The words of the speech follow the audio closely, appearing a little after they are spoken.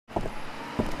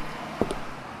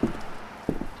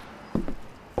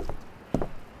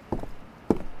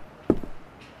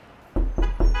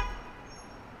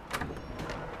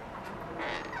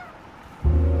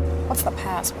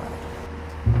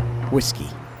whiskey.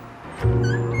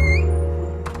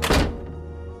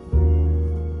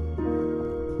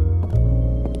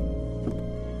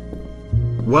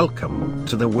 Welcome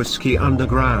to the Whiskey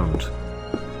Underground.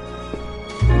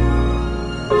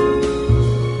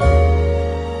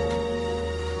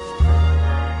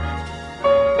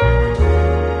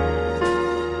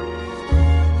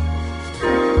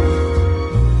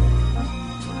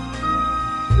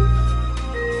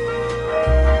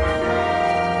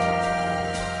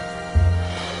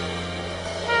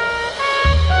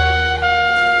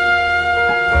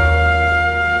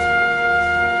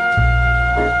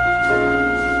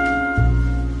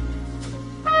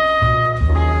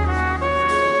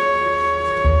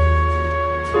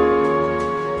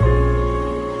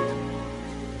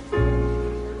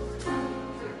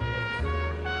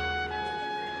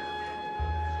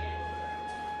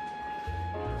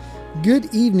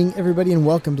 Good evening, everybody, and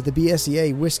welcome to the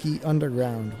BSEA Whiskey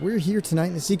Underground. We're here tonight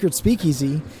in the Secret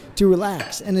Speakeasy to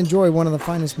relax and enjoy one of the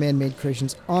finest man-made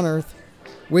creations on Earth,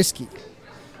 whiskey.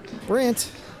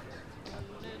 Brant.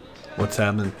 What's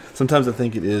happening? Sometimes I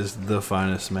think it is the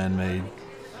finest man-made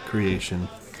creation.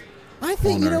 I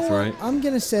think, on Earth, what? right? I'm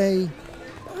gonna say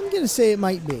it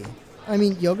might be. I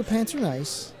mean, yoga pants are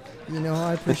nice. You know,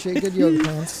 I appreciate good yoga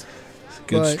pants.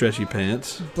 Good stretchy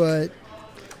pants. But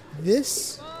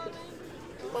this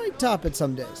might top it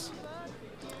some days.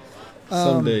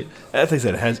 Someday, I think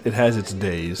that it has its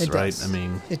days, it right? Does. I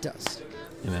mean, it does.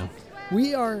 You know,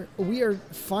 we are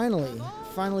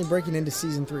finally breaking into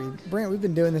season 3. Brant, we've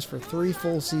been doing this for 3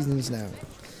 full seasons now,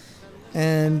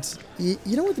 and you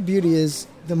know what the beauty is?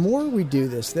 The more we do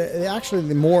this,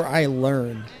 the more I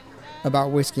learn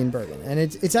about whiskey and bourbon, and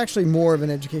it's actually more of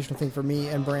an educational thing for me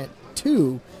and Brant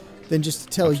too, than just to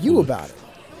tell you about it.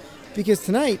 Because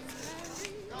tonight,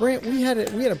 Brant, we had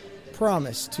a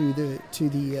promise to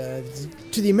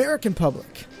the American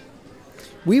public.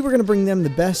 We were going to bring them the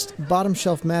best bottom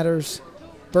shelf matters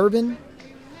bourbon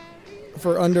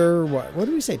for under what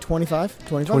do we say,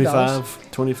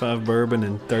 $25? 25 bourbon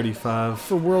and 35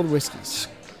 for world whiskeys.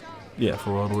 Yeah,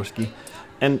 for world whiskey.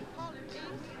 And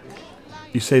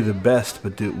you say the best,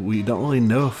 but we don't really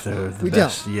know if they're the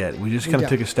best yet. We just kind of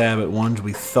took a stab at ones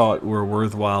we thought were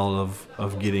worthwhile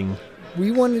of getting. We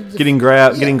wanted to getting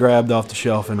grabbed off the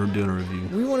shelf and doing a review.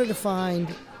 We wanted to find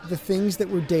the things that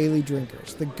were daily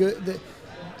drinkers,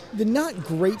 the not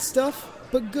great stuff,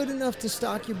 but good enough to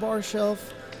stock your bar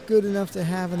shelf, good enough to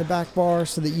have in the back bar,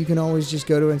 so that you can always just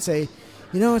go to and say,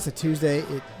 you know, it's a Tuesday.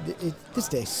 This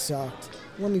day sucked.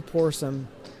 Let me pour some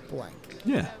blank.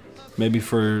 Yeah, maybe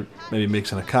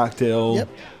mixing a cocktail. Yep.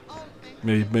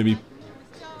 Maybe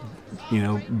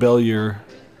bail your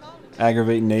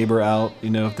aggravating neighbor out,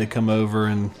 if they come over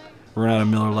and run out of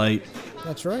Miller Lite.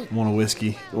 That's right. Want a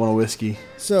whiskey.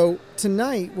 So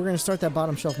tonight we're going to start that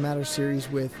Bottom Shelf Matters series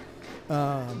with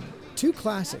 2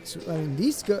 classics. I mean,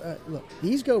 these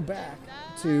go back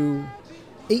to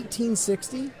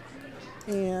 1860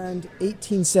 and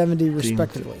 1870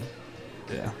 respectively.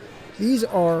 Yeah. These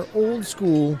are old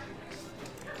school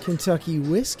Kentucky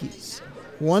whiskeys.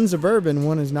 One's a bourbon,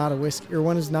 one is not a whiskey, or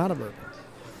one is not a bourbon.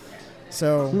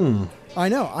 So, I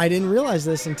know. I didn't realize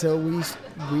this until we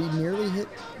nearly hit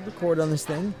record on this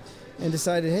thing and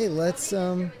decided, hey, let's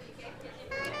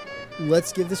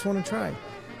give this one a try.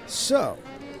 So,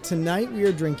 tonight we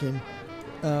are drinking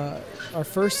our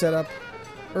first setup,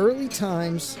 Early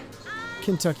Times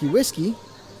Kentucky Whiskey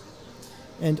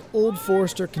and Old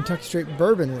Forester Kentucky Straight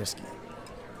Bourbon Whiskey.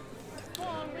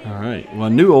 All right. Well, I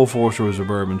knew Old Forester was a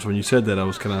bourbon, so when you said that, I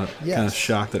was kind of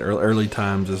shocked that Early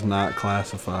Times is not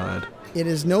classified. It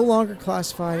is no longer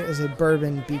classified as a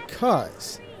bourbon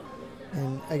because,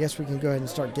 and I guess we can go ahead and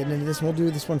start getting into this, and we'll do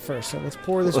this one first. So let's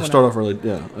pour this one out. Let's start off early.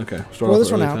 Yeah, okay. Pour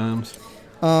this one out. Times.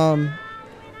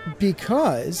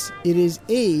 Because it is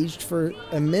aged for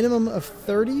a minimum of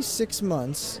 36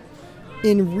 months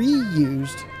in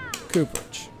reused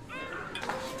cooperage.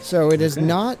 So it is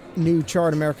not new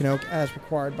charred American oak as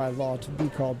required by law to be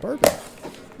called bourbon.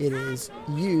 It is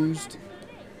used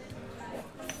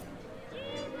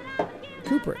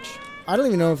cooperage. I don't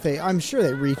even know if I'm sure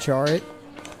they rechar it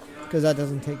because that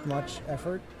doesn't take much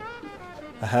effort.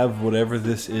 I have whatever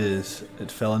this is.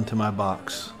 It fell into my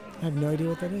box. I have no idea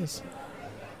what that is.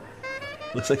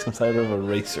 Looks like some type of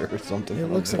eraser or something. It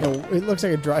looks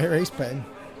like a dry erase pen.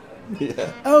 Yeah.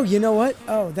 Oh, you know what?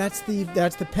 Oh, that's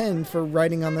the pen for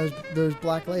writing on those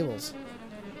black labels.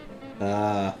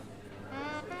 Well,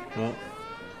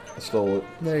 I stole it.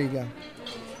 There you go.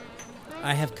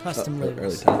 I have custom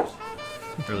labels.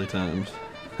 Early times.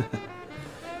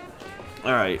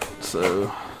 All right,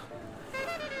 so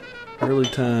early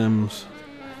times.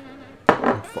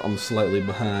 I'm I'm slightly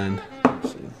behind.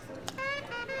 Let's see.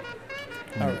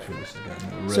 All Make right. sure this has got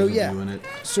no So, residue in it.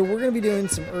 So we're going to be doing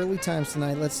some early times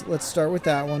tonight. Let's start with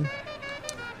that one.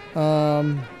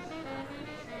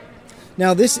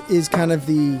 Now this is kind of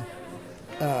the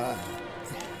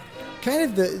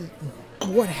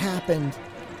what happened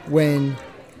when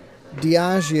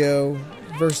Diageo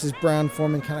versus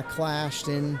Brown-Forman kind of clashed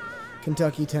in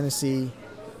Kentucky, Tennessee,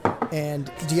 and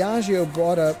Diageo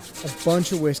brought up a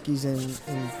bunch of whiskeys in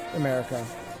America.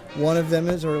 One of them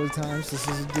is Early Times. This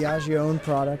is a Diageo-owned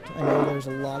product. I know there's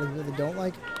a lot of people that don't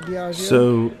like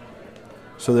Diageo.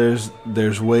 So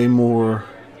there's way more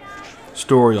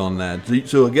story on that.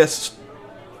 So I guess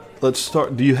let's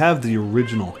start. Do you have the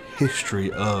original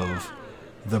history of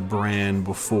the brand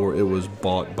before it was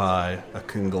bought by a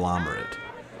conglomerate?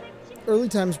 Early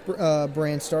Times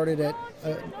brand started at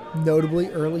notably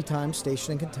Early Times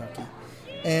Station in Kentucky,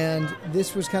 and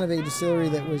this was kind of a distillery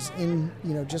that was in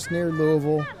just near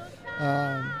Louisville,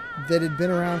 that had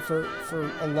been around for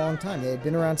a long time. They had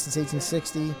been around since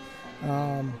 1860,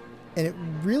 and it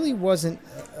really wasn't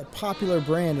a popular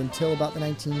brand until about the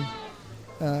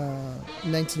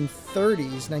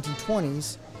 1930s,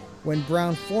 1920s, when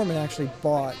Brown-Forman actually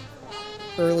bought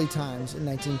Early Times in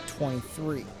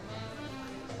 1923.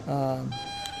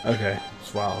 Okay.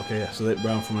 Wow. Okay. Yeah. So that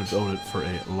Brown-Forman's owned it for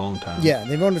a long time. Yeah,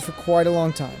 they've owned it for quite a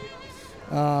long time.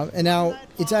 And now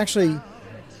it's actually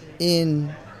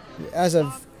as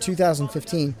of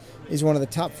 2015, is one of the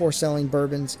top 4 selling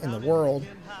bourbons in the world,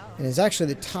 and is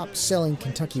actually the top selling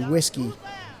Kentucky whiskey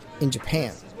in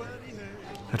Japan.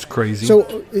 That's crazy.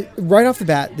 So right off the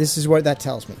bat, this is what that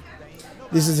tells me.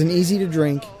 This is an easy to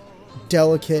drink,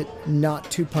 delicate, not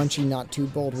too punchy, not too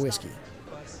bold whiskey.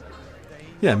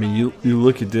 Yeah, I mean, you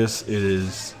look at this, it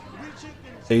is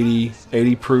 80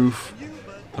 proof.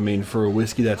 I mean, for a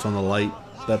whiskey that's on the light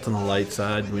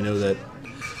side. We know that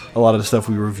a lot of the stuff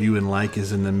we review and like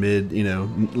is in the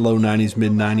low 90s,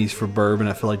 mid 90s for bourbon.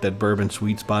 I feel like that bourbon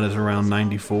sweet spot is around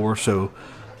 94. So,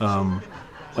 an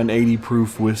 80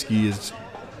 proof whiskey is,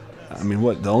 I mean,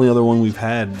 the only other one we've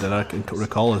had that I can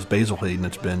recall is Basil Hayden.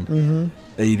 It's been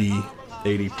 80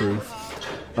 proof.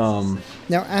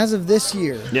 Now, as of this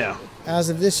year,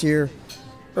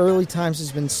 Early Times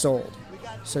has been sold.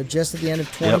 So just at the end of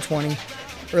 2020,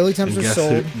 Early Times was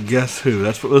sold. Guess who?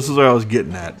 This is where I was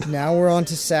getting at. Now we're on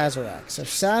to Sazerac. So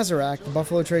Sazerac, the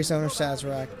Buffalo Trace owner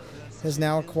Sazerac, has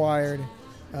now acquired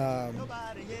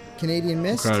Canadian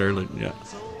Mist,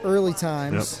 Early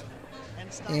Times,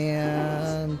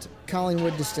 and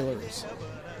Collingwood Distilleries.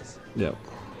 Yep.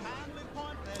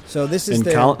 So this is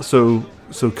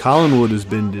so Collingwood has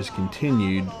been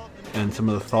discontinued, and some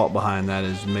of the thought behind that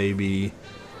is maybe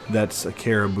that's a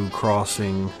Caribou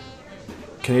Crossing.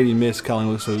 Canadian Mist,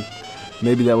 Collingwood, so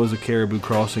maybe that was a Caribou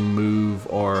Crossing move,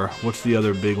 or what's the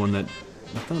other big one that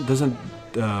doesn't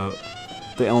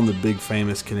they own the big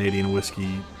famous Canadian whiskey,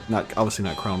 obviously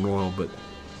not Crown Royal, but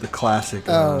the classic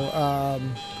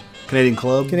Canadian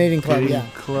Club. Canadian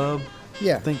Club.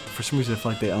 Yeah. I think for some reason I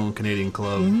feel like they own Canadian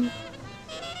Club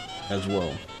as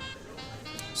well.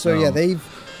 So they've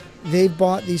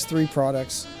bought these 3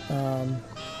 products.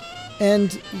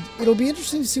 And it'll be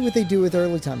interesting to see what they do with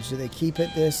Early Times. Do they keep it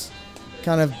this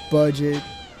kind of budget,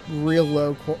 real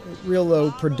low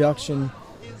production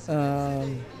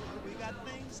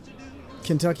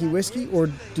Kentucky whiskey,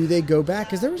 or do they go back?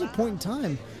 Because there was a point in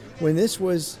time when this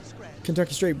was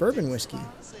Kentucky Straight Bourbon whiskey.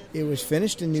 It was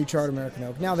finished in New Charred American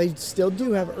Oak. Now, they still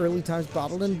do have Early Times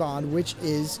bottled in bond, which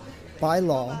is, by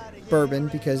law, bourbon,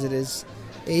 because it is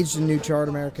aged in New Charred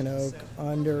American Oak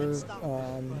under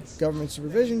government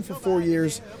supervision for 4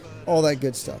 years, all that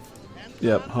good stuff.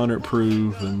 Yep, 100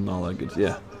 proof and all that good.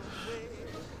 Yeah.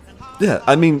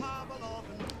 I mean,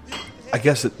 I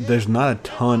guess there's not a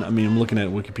ton. I mean, I'm looking at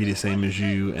Wikipedia, same as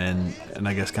you, and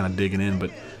I guess kind of digging in,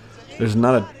 but there's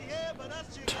not a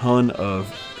ton of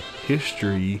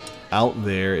history out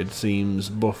there, it seems,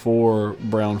 before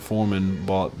Brown-Forman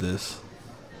bought this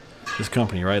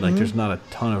company, right? Like, there's not a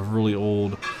ton of really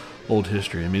old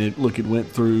history. I mean, it went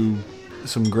through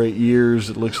some great years.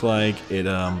 It looks like it,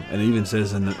 and it even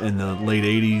says in the late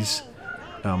 '80s,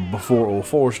 before Old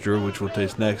Forester, which we'll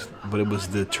taste next, but it was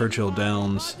the Churchill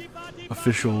Downs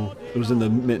official. It was in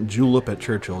the mint julep at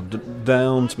Churchill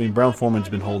Downs. I mean, Brown-Forman's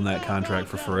been holding that contract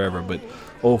for forever, but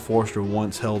Old Forester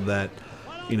once held that,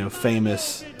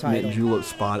 famous title. Mint julep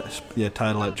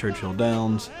title at Churchill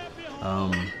Downs.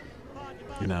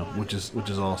 Which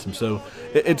is awesome. So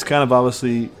it's kind of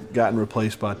obviously gotten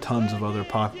replaced by tons of other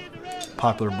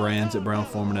popular brands that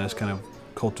Brown-Forman has kind of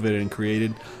cultivated and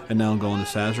created, and now going to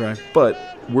Sazerac. But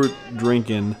we're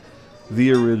drinking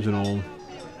the original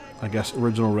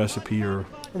recipe or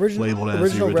labeled as the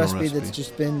original original recipe recipe. that's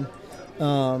just been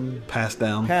passed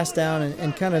down.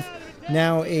 and kind of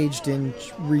now aged in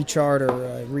recharred or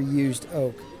reused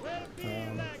oak,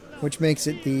 which makes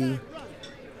it the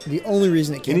only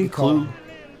reason it can't Any be called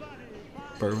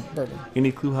bourbon?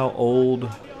 Any clue how old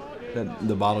that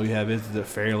the bottle you have is? Is it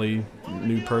fairly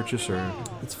new purchase or?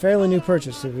 It's fairly new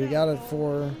purchase. If we got it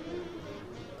for.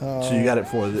 So you got it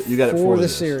for the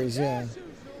series, yeah.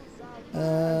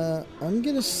 I'm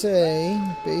gonna say,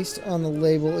 based on the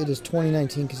label, it is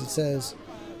 2019 because it says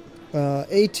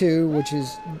A2, which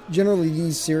is generally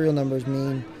these serial numbers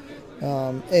mean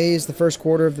A is the first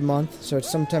quarter of the month, so it's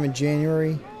sometime in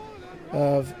January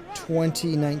of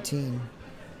 2019.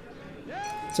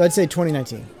 So I'd say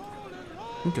 2019.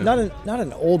 Okay. Not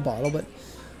an old bottle, but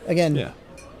again, yeah.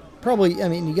 Probably. I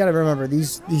mean, you got to remember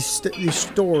these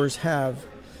stores have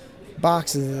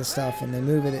boxes of this stuff, and they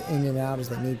move it in and out as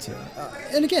they need to.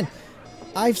 And again,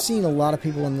 I've seen a lot of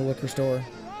people in the liquor store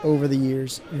over the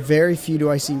years. Very few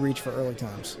do I see reach for early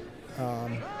times.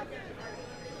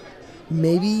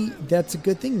 Maybe that's a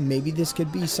good thing. Maybe this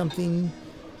could be something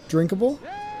drinkable.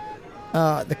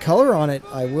 The color on it,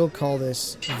 I will call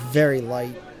this very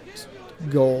light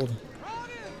gold.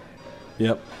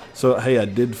 Yep. So, hey, I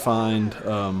did find,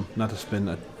 not to spend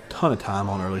a ton of time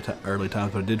on early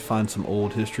times, but I did find some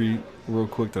old history real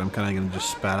quick that I'm kind of going to just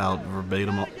spat out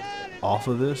verbatim off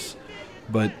of this.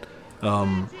 But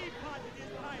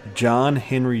John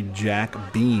Henry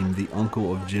Jack Beam, the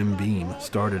uncle of Jim Beam,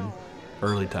 started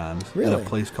Early Times in a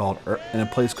place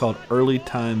called Early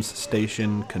Times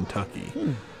Station, Kentucky.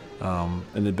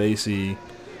 And it basically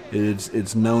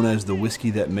it's known as the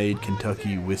whiskey that made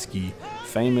Kentucky whiskey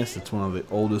famous. It's one of the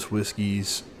oldest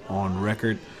whiskeys on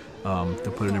record.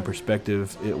 To put it in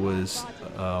perspective, it was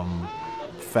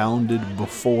founded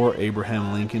before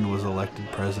Abraham Lincoln was elected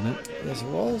president. Yes, it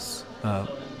was.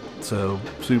 So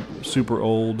super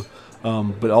old.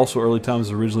 But also Early Times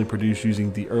was originally produced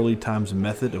using the Early Times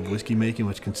method of whiskey making,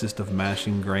 which consists of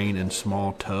mashing grain in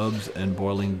small tubs and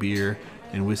boiling beer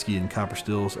and whiskey in copper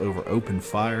stills over open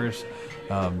fires.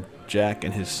 Jack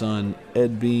and his son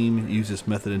Ed Beam used this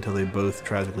method until they both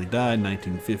tragically died in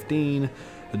 1915.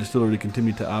 The distillery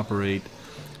continued to operate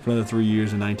for another 3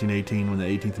 years in 1918 when the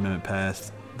 18th Amendment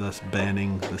passed, thus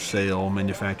banning the sale,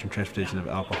 manufacture, and transportation of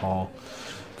alcohol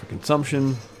for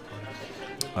consumption.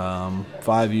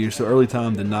 5 years. So Early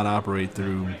Time did not operate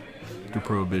through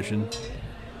Prohibition,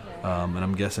 and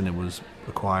I'm guessing it was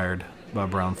acquired by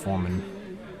Brown-Forman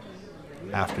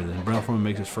after then. Brown-Forman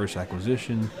makes his first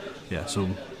acquisition. Yeah, so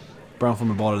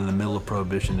Brown-Forman bought it in the middle of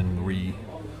Prohibition and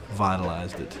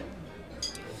revitalized it.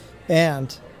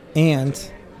 And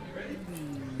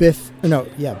Biff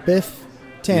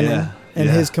Tannen and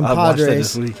his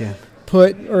compadres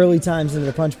put Early Times into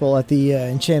the punch bowl at the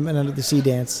Enchantment Under the Sea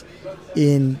dance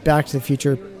in Back to the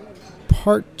Future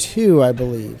Part 2, I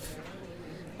believe.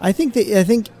 I think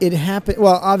it happened.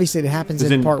 Well, obviously it happens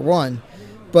in Part 1,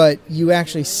 but you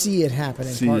actually see it happen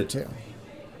in Part 2.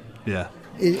 Yeah,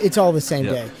 it's all the same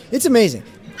day. It's amazing.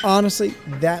 Honestly,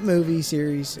 that movie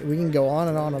series, we can go on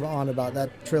and on about that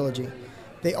trilogy.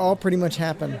 They all pretty much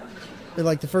happen,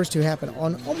 like the first two happen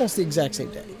on almost the exact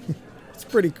same day. It's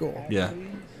pretty cool. Yeah,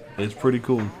 it's pretty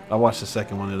cool. I watched the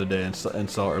second one the other day and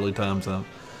saw Early Times.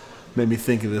 Made me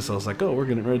think of this. I was like, oh, we're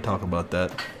getting ready to talk about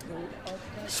that.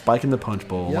 Spike in the punch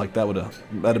bowl, like that would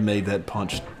have made that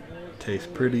punch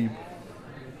taste pretty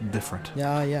different.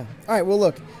 Yeah. All right, well,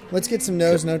 look, let's get some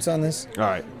notes on this. All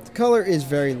right. The color is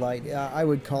very light. I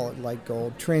would call it light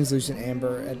gold, translucent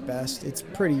amber at best. It's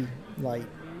pretty light.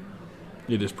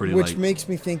 It is pretty light. Which makes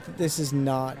me think that this is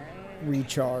not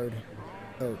recharred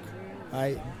oak.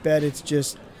 I bet it's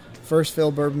just first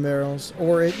fill bourbon barrels,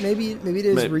 or maybe it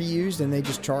is reused and they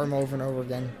just char them over and over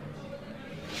again.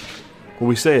 Well,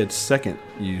 we say it's second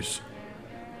use.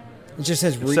 It just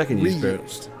says second use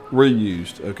reused.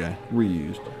 Reused, okay,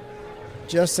 reused.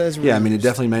 Just says reused. Yeah, I mean it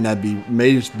definitely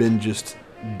may have been just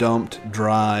dumped,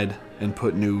 dried, and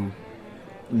put new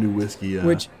whiskey.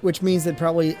 Which means that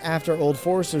probably after Old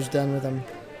Forester's done with them,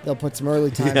 they'll put some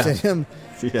Early Times in him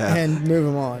and move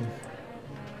them on.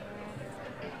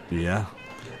 Yeah,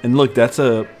 and look, that's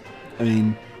probably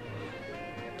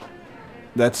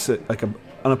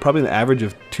an average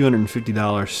of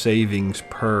 $250 savings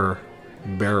per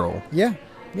barrel. Yeah.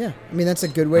 I mean that's a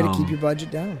good way to keep your budget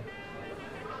down.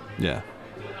 Yeah.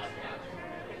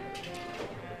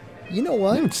 You know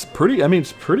what? It's pretty.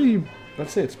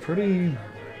 Let's say it's pretty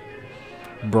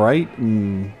bright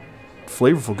and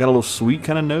flavorful. Got a little sweet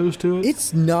kind of nose to it.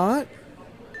 It's not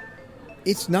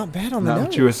bad on the nose. Not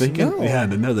what you were thinking? No. Yeah,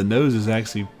 the nose is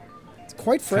actually it's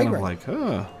quite fragrant. Kind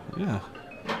of like, yeah.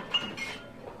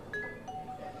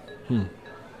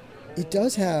 It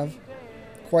does have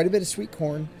quite a bit of sweet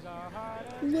corn,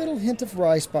 a little hint of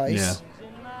rye spice. Yeah.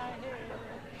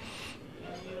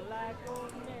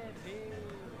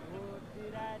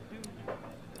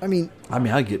 I mean,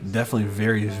 I get definitely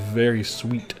very, very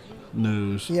sweet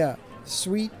nose. Yeah,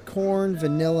 sweet corn,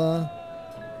 vanilla,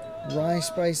 rye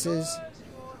spices.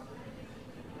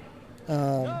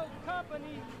 A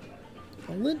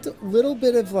little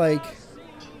bit of like,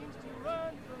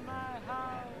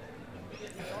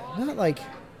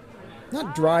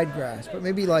 not dried grass, but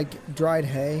maybe like dried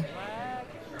hay. A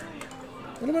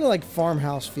little bit of like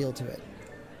farmhouse feel to it.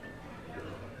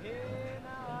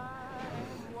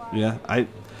 Yeah,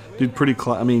 pretty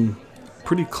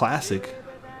classic.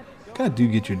 Kind of do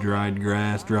get your dried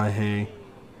grass, dry hay.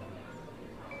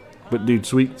 But dude,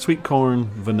 sweet corn,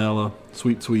 vanilla,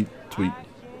 sweet.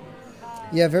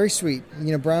 Yeah, very sweet.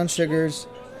 You know, brown sugars,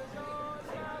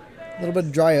 a little bit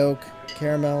of dry oak,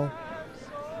 caramel.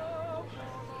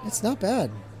 It's not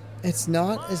bad. It's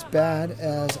not as bad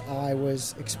as I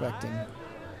was expecting.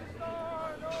 All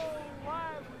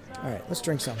right, let's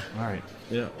drink some. All right.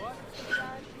 Yeah.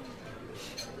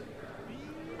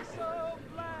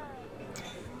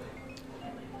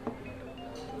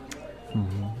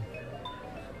 Mm-hmm.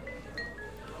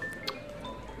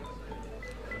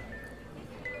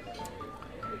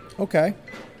 Okay.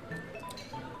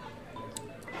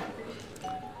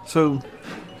 So,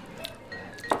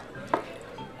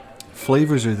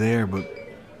 flavors are there, but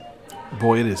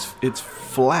boy, it's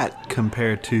flat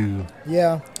compared to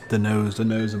the nose,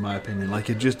 in my opinion. Like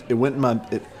it went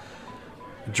in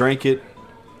drank it.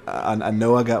 I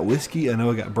know I got whiskey, I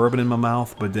know I got bourbon in my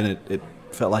mouth, but then it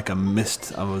felt like I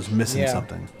was missing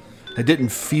something. It didn't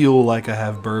feel like I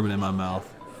have bourbon in my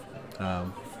mouth.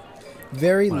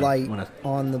 Very light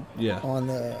on the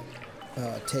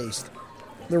taste.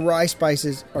 The rye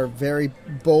spices are very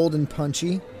bold and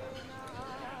punchy.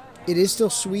 It is still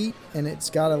sweet, and it's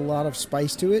got a lot of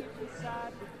spice to it.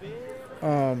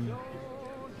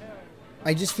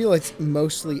 I just feel it's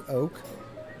mostly oak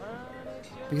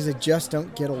because I just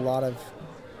don't get a lot of.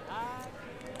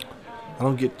 I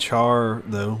don't get char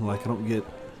though. Like I don't get.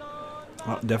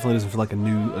 Definitely doesn't feel like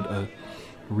a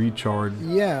recharred.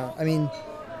 Yeah, I mean,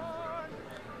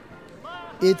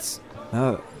 it's.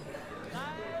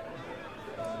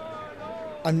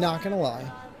 I'm not gonna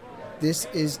lie. This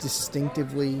is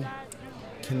distinctively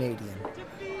Canadian.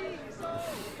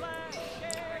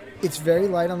 It's very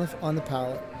light on the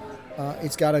palate.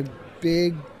 It's got a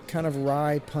big kind of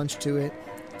rye punch to it.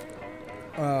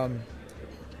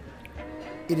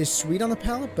 It is sweet on the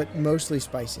palate, but mostly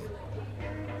spicy.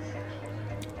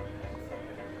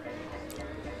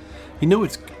 You know,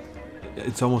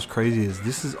 it's almost crazy.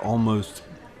 This is almost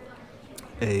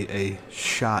a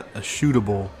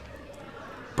shootable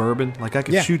bourbon. Like I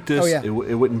could shoot this. Oh, yeah. It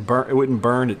wouldn't burn. It wouldn't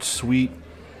burn. It's sweet.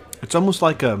 It's almost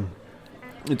like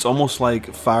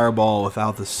Fireball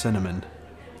without the cinnamon.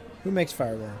 Who makes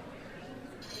Fireball?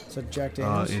 Is that Jack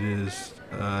Daniels? It is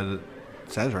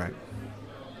Sazerac.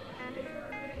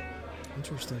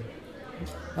 Interesting.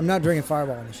 I'm not drinking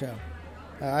Fireball on the show.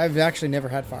 I've actually never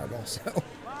had Fireball, so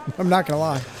I'm not gonna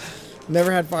lie.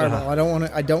 Never had Fireball. I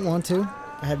don't want to.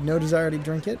 I have no desire to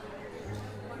drink it.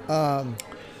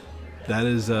 That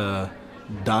is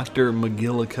Dr.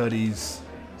 McGillicuddy's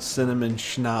cinnamon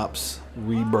schnapps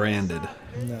rebranded.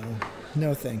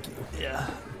 No, thank you. Yeah.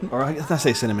 Or I guess not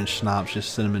say cinnamon schnapps,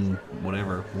 just cinnamon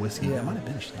whatever whiskey. Yeah. That might have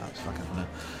been schnapps. I don't know.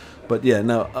 But yeah,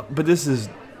 no. But this is.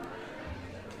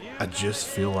 I just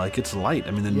feel like it's light.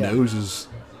 I mean, the nose is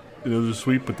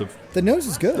sweet, but the nose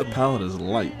is good. The palate is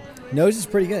light. Nose is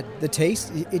pretty good. The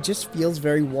taste, it just feels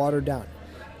very watered down.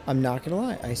 I'm not gonna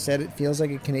lie. I said it feels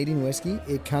like a Canadian whiskey.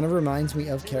 It kind of reminds me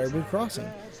of Caribou Crossing.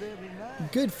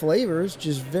 Good flavors,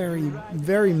 just very,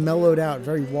 very mellowed out,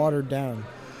 very watered down,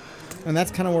 and that's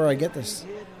kind of where I get this.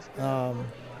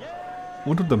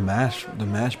 What the mash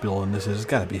bill in this is? It's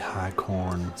got to be high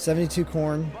corn. 72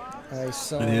 corn. I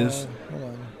saw. It is. Hold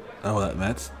on. Oh,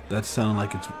 that's sounding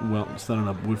like it's sounding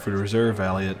up Woodford Reserve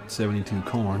Valley at 72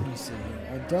 corn. Let me see.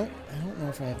 I don't know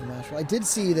if I have the mash bill. I did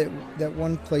see that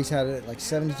one place had it at like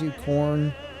 72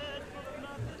 corn.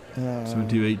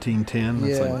 72, 18, 10.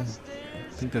 That's yeah. I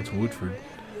think that's Woodford.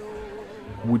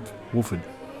 Woodford.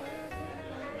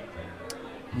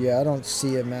 Yeah, I don't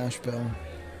see a mash bill.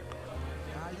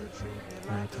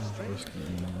 I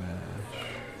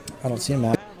don't see a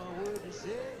mash.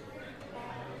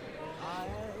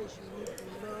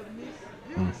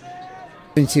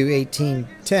 72, 18,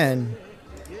 10.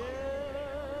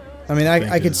 I mean,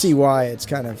 I could see why it's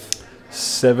kind of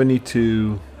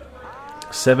 72,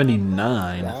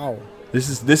 79. Wow. This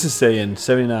is saying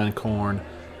 79 corn,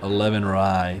 11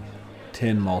 rye,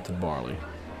 10 malted barley.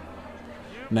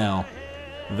 Now,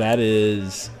 that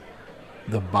is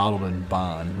the bottled and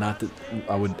bond. Not that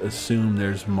I would assume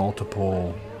there's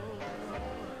multiple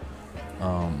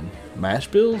mash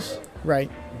bills, Right.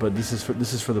 but this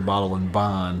is for the bottled and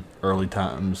bond early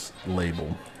times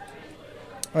label.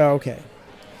 Oh, okay.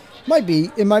 Might be.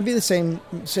 It might be the same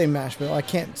mash bill. I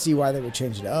can't see why they would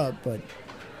change it up, but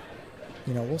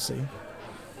we'll see.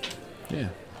 Yeah.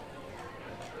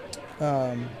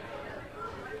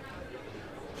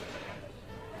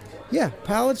 Yeah,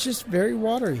 palate's just very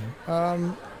watery.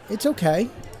 It's okay.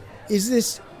 Is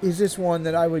this one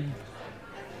that I would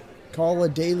call a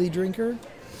daily drinker?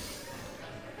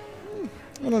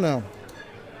 I don't know.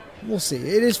 We'll see.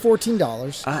 It is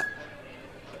 $14.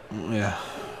 Yeah.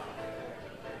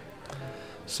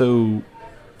 So,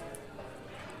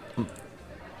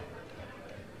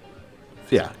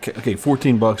 yeah, okay,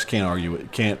 $14. Can't argue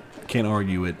it. Can't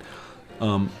argue it.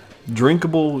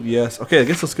 Drinkable, yes. Okay, I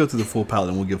guess let's go through the full palate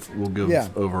and we'll give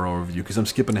overall review because I'm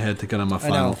skipping ahead to kind of my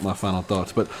final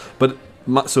thoughts. But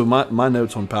my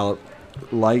notes on palate: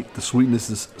 light, the sweetness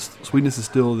is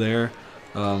still there,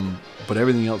 but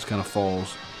everything else kind of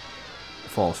falls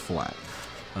flat.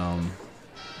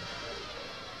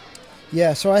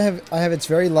 Yeah, so I have it's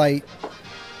very light.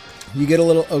 You get a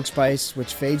little oak spice,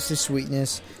 which fades to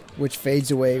sweetness, which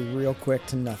fades away real quick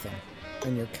to nothing,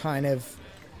 and you're kind of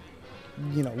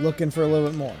looking for a little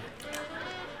bit more.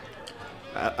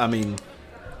 I mean,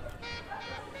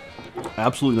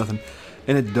 absolutely nothing.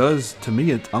 And it does, to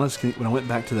me, it honestly, when I went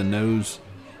back to the nose,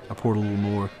 I poured a little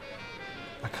more.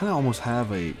 I kind of almost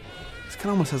have it kind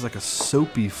of almost has like a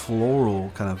soapy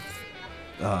floral kind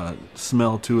of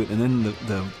smell to it. And then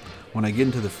the when I get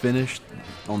into the finish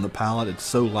on the palate, it's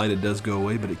so light it does go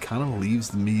away, but it kind of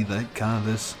leaves me that kind of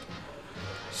this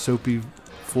soapy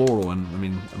floral. And I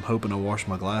mean, I'm hoping to wash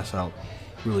my glass out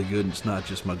really good. And it's not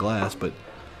just my glass, but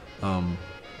it kind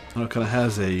of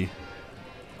has a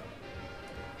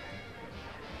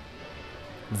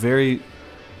very,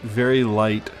 very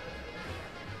light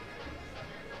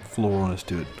floralness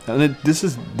to it. And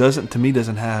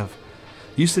doesn't have.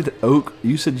 You said oak.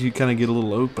 You said you kind of get a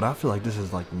little oak, but I feel like this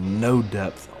is like no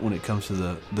depth when it comes to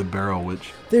the barrel,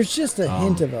 which there's just a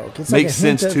hint of oak. It's makes like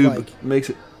a sense hint too. of, But makes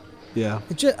it, yeah.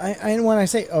 It just, when I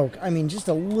say oak, I mean just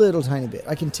a little tiny bit.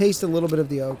 I can taste a little bit of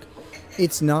the oak.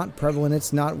 It's not prevalent.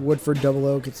 It's not Woodford Double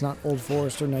Oak. It's not Old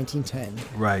Forester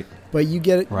 1910. Right. But you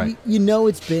get it. Right. You know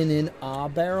it's been in a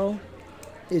barrel.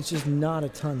 It's just not a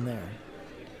ton there.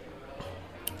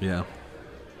 Yeah.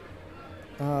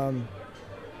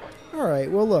 All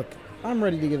right. Well, look, I'm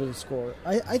ready to give it a score.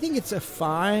 I think it's a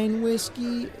fine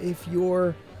whiskey if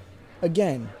you're,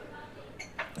 again,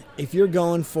 if you're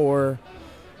going for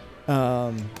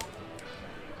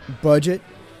budget.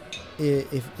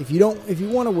 If you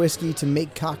want a whiskey to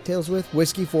make cocktails with,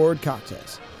 whiskey forward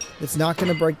cocktails. It's not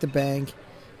going to break the bank.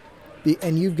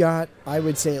 And you've got, I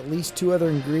would say, at least 2 other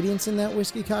ingredients in that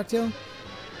whiskey cocktail.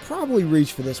 Probably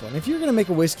reach for this one. If you're going to make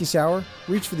a whiskey sour,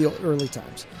 reach for the early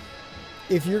times.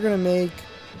 If you're going to make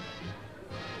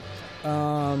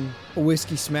a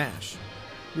whiskey smash,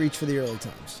 reach for the early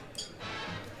times.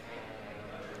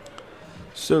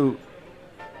 So,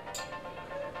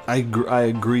 I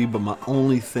agree, but my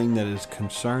only thing that is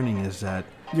concerning is that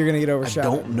you're going to get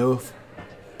overshadowed.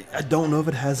 I don't know if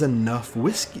it has enough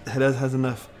whiskey. It has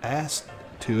enough ass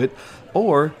to it,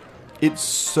 or it's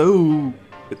so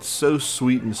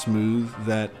sweet and smooth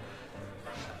that,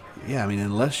 yeah. I mean,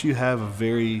 unless you have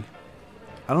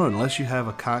unless you have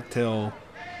a cocktail,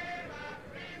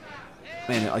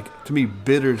 man. Like, to me,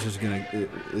 bitters is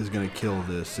gonna kill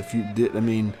this. If you did, I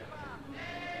mean,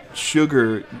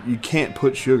 sugar, you can't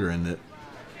put sugar in it.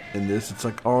 In this, it's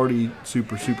like already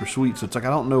super, super sweet. So it's like, I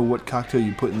don't know what cocktail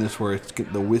you put in this where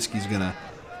the whiskey's gonna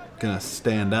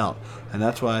stand out. And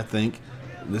that's why I think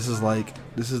this is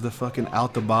the fucking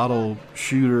out the bottle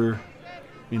shooter,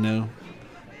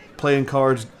 playing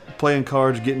cards,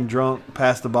 getting drunk,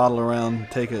 pass the bottle around,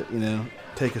 take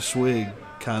a swig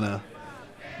kind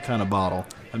of bottle.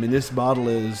 I mean, this bottle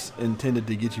is intended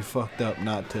to get you fucked up,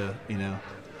 not to,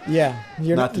 Yeah,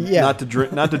 not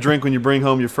to drink when you bring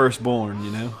home your firstborn,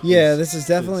 Yeah, this is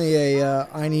definitely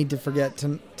I need to forget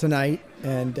tonight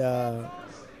and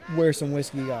wear some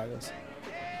whiskey goggles.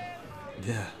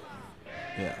 Yeah.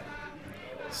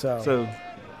 So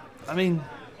I mean,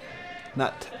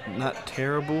 not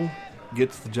terrible.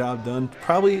 Gets the job done.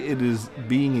 Probably it is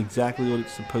being exactly what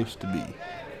it's supposed to be.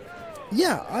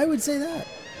 Yeah, I would say that.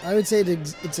 I would say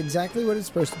it's exactly what it's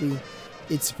supposed to be.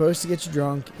 It's supposed to get you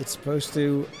drunk. It's supposed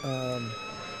to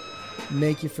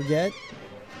make you forget.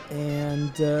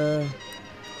 And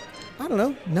I don't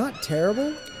know, not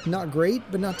terrible, not great,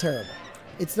 but not terrible.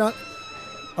 It's not.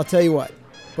 I'll tell you what,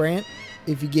 Brant.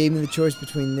 If you gave me the choice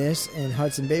between this and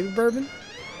Hudson Baby Bourbon,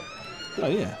 oh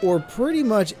yeah, or pretty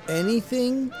much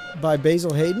anything by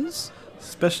Basil Hayden's,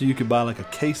 especially you could buy like a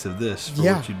case of this for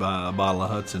what you buy a bottle of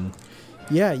Hudson.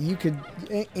 Yeah, you could.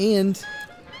 And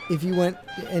if you went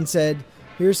and said,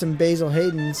 "Here's some Basil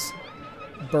Hayden's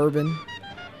bourbon,"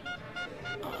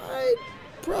 I'd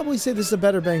probably say this is a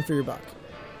better bang for your buck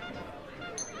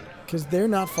because they're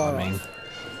not far off.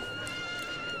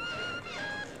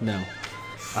 No.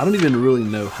 I don't even really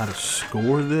know how to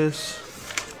score this.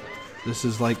 This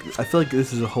is like, I feel like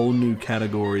this is a whole new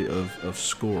category of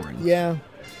scoring. Yeah.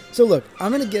 So look,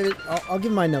 I'm going to give it, I'll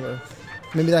give my number.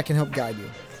 Maybe that can help guide you.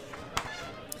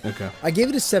 Okay. I gave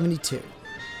it a 72.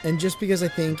 And just because I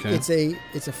think it's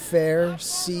a fair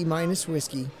C-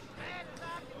 whiskey,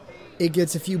 it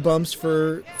gets a few bumps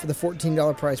for the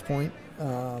 $14 price point.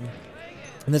 And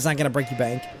that's not going to break your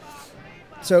bank.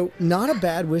 So, not a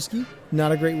bad whiskey,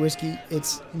 not a great whiskey.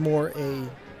 It's more a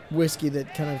whiskey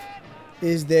that kind of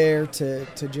is there to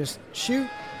just shoot.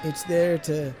 It's there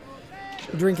to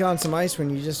drink on some ice when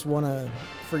you just want to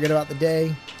forget about the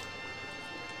day.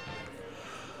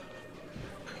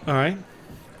 All right.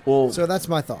 Well, so that's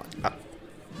my thought.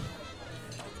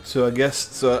 So I guess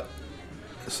so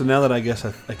now that I guess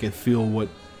I can feel what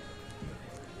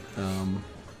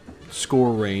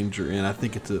score range you're in. I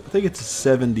think it's a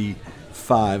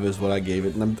 75 is what I gave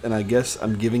it, and I guess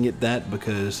I'm giving it that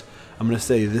because I'm going to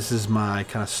say this is my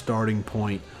kind of starting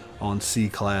point on C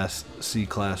class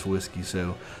whiskey.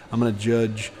 So I'm going to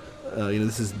judge.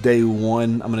 This is day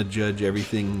one. I'm going to judge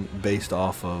everything based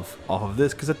off of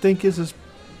this because I think this is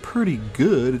pretty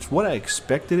good. It's what I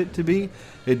expected it to be.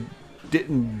 It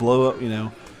didn't blow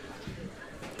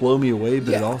me away,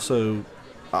 but it also,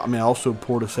 I also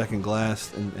poured a second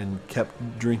glass and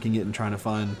kept drinking it and trying to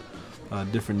find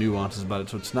different nuances about it.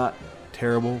 So it's not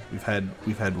terrible. We've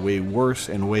had way worse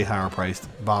and way higher priced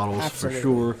bottles. Absolutely. For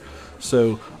sure.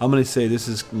 So I'm going to say this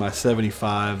is my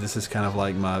 75. This is kind of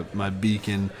like my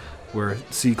beacon where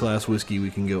C-class whiskey we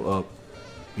can go up,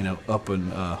 up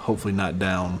and hopefully not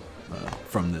down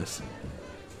from this.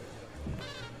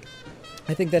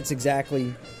 I think that's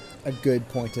exactly a good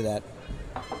point to that.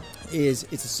 It's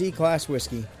a C-class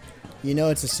whiskey.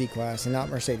 It's a C-class and not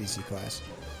Mercedes C-class.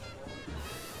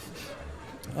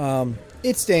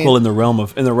 It's staying. Well, in the realm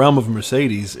of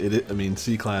Mercedes,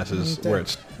 C-class is where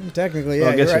it's technically.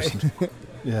 Yeah, you're right.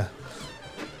 Yeah.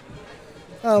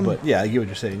 But yeah, I get what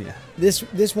you're saying. Yeah.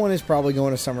 This one is probably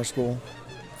going to summer school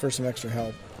for some extra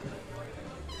help.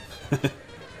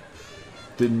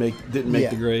 Didn't make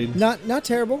the grade. Not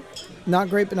terrible, not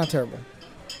great, but not terrible.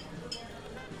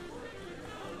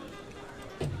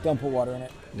 Don't put water in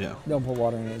it. Yeah. Don't put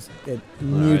water in it. It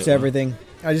mutes everything.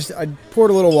 I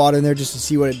poured a little water in there just to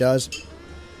see what it does.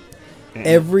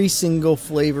 Every single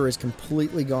flavor is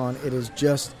completely gone. It is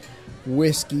just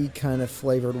whiskey kind of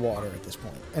flavored water at this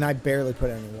point. And I barely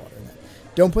put any water in it.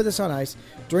 Don't put this on ice.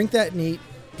 Drink that neat.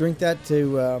 Drink that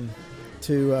to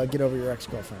get over your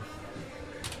ex-girlfriend.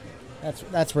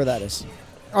 That's where that is.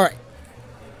 All right.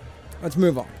 Let's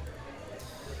move on.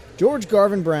 George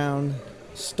Garvin Brown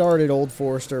started Old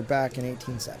Forester back in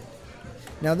 1870.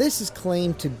 Now, this is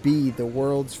claimed to be the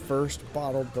world's first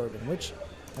bottled bourbon, which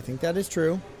I think that is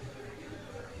true.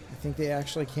 I think they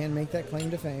actually can make that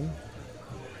claim to fame.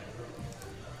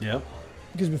 Yep.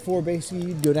 Because before, basically,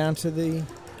 you'd go down to the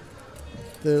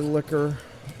liquor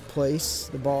place,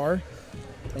 the bar,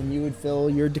 and you would fill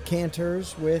your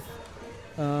decanters with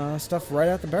stuff right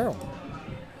out the barrel.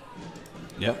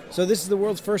 Yep. So this is the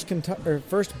world's first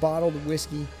bottled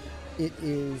whiskey. It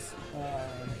is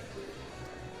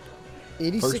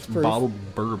 86 first proof.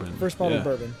 Bottled bourbon. First bottled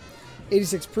bourbon.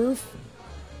 86 proof.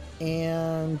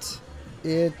 And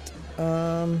it's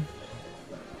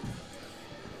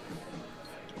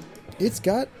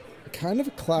got kind of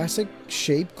a classic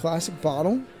shape, classic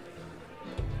bottle.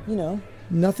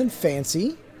 Nothing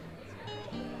fancy.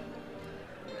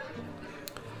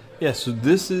 Yeah, so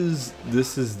this is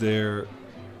their.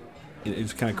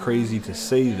 It's kind of crazy to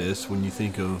say this when you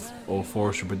think of Old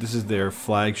Forester, but this is their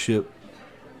flagship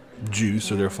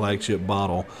juice or their flagship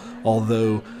bottle.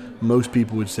 Although most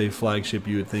people would say flagship,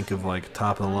 you would think of like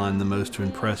top of the line, the most to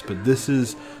impress. But this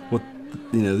is what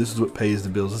This is what pays the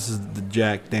bills. This is the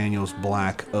Jack Daniel's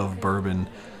Black of bourbon,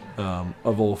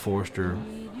 of Old Forester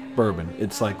bourbon.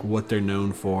 It's like what they're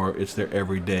known for. It's their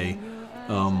everyday.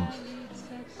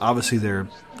 Obviously, their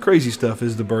crazy stuff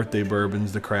is the birthday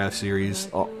bourbons, the craft series,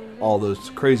 all those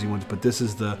crazy ones. But this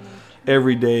is the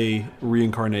everyday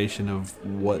reincarnation of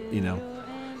what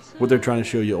they're trying to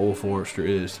show you Old Forester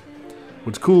is.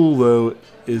 What's cool though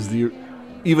is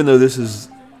even though this is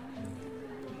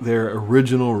their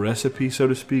original recipe, so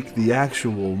to speak, the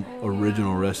actual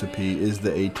original recipe is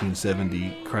the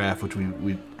 1870 craft, which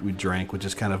we drank, which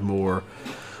is kind of more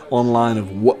online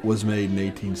of what was made in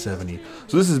 1870.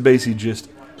 So this is basically just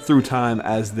through time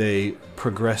as they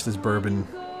progressed as bourbon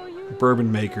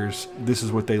makers. This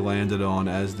is what they landed on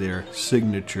as their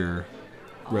signature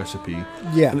recipe.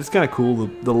 Yeah. And it's kind of cool.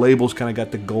 The label's kind of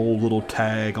got the gold little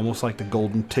tag, almost like the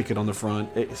golden ticket on the front.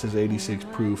 It says 86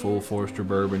 proof Old Forester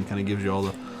bourbon. Kind of gives you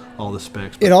all the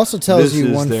specs. It also tells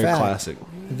you one their fact classic.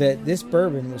 that this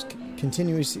bourbon was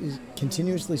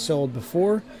continuously sold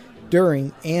before,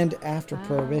 during, and after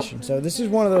Prohibition. So this is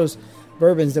one of those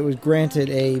bourbons that was granted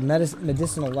a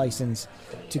medicinal license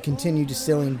to continue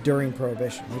distilling during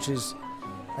Prohibition, which is,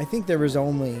 I think there was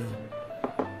only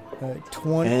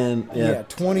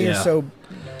 20 or so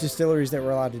distilleries that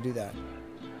were allowed to do that.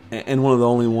 And one of the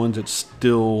only ones that's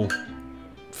still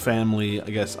family, I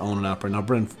guess, owned and operated. Now,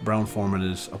 Brown-Forman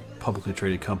is a publicly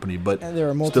traded company, but and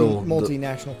they're a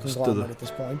multinational conglomerate at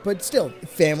this point, but still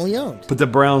family owned. But the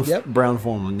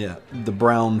Brown-Forman, the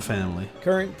Brown family.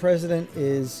 Current president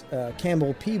is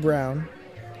Campbell P. Brown.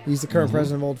 He's the current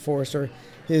president of Old Forester.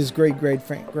 His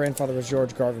great-grandfather was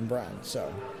George Garvin Brown.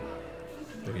 So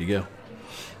there you go.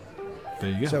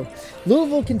 So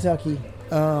Louisville, Kentucky.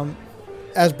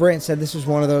 As Brant said, this was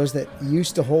one of those that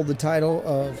used to hold the title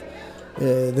of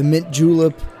the Mint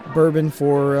Julep bourbon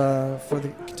for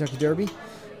the Kentucky Derby.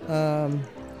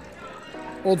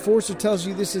 Old Forester tells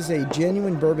you this is a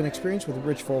genuine bourbon experience with a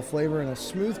rich, full flavor and a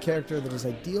smooth character that is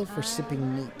ideal for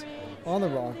sipping neat on the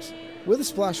rocks with a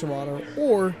splash of water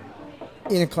or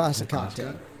in a classic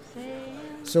cocktail.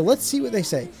 So let's see what they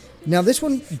say. Now this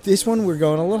one we're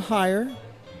going a little higher.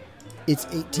 It's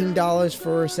 $18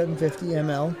 for 750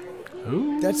 ml.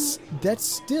 Ooh. That's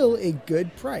still a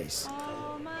good price.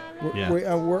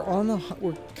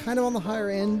 We're kind of on the higher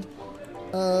end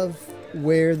of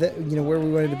where we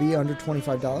wanted to be, under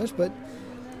 $25, but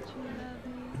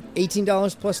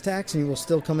 $18 plus tax, and you will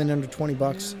still come in under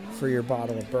 $20 for your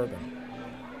bottle of bourbon.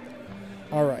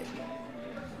 All right,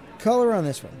 color on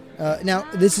this one. Now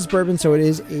this is bourbon, so it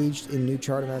is aged in New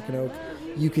Charred American Oak.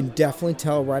 You can definitely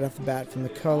tell right off the bat from the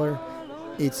color.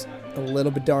 It's a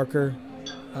little bit darker,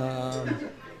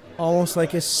 almost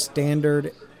like a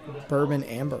standard bourbon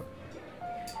amber.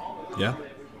 Yeah.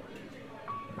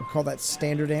 We call that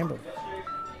standard amber.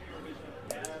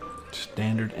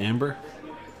 Standard amber?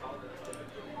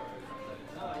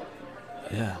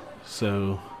 Yeah.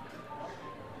 So,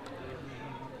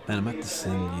 man, I'm about to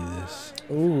send you this.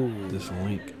 Ooh.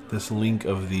 This link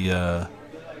of the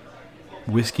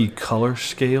whiskey color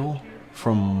scale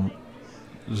from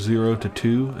 0 to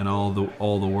 2 and all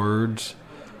the words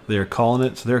they're calling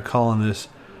it. So they're calling this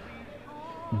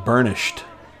burnished.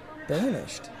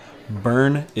 Burnished.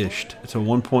 Burnished. It's a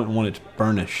 1.1. It's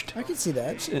burnished. I can see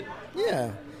that.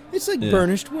 Yeah, it's like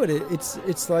burnished wood.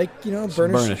 It's like burnished.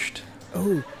 Burnished.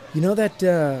 Oh, that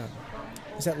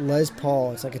is that Les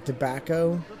Paul? It's like a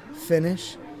tobacco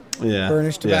finish. Yeah.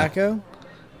 Burnished tobacco.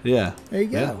 Yeah. There you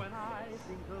go.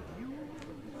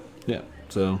 Yeah.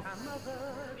 So.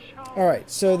 All right.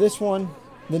 So this one,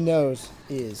 the nose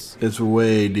is. It's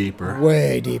way deeper.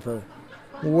 Way deeper.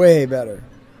 Way better.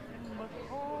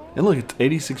 And look, it's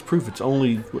 86 proof. It's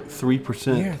only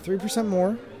 3%. Yeah, 3%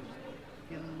 more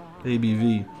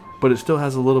ABV, but it still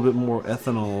has a little bit more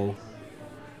ethanol.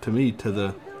 To me, to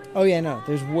the. Oh yeah, no.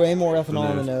 There's way more ethanol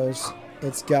on the nose.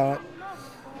 It's got,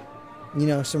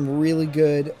 some really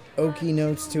good oaky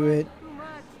notes to it.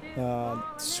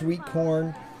 Sweet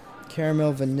corn,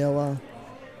 caramel, vanilla.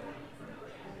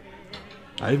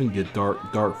 I even get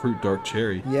dark fruit, dark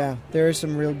cherry. Yeah, there is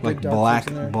some real good like dark fruits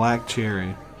in there. Black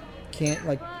cherry.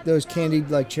 Like those candied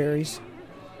like cherries.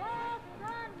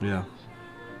 Yeah.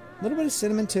 A little bit of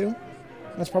cinnamon too.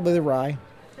 That's probably the rye.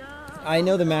 I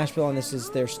know the mash bill on this is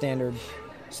their standard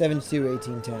 72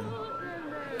 1810.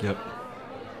 Yep.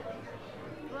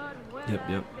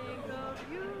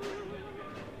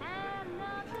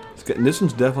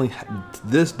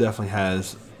 This definitely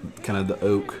has kind of the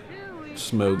oak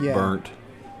smoke burnt.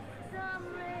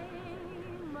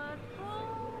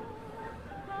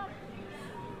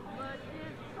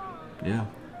 Yeah.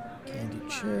 Candied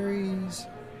cherries.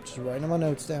 Just writing my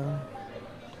notes down.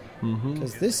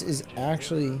 Because this is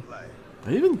actually.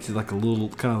 I even see like a little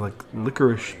kind of like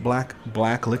licorice, black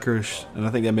licorice, and I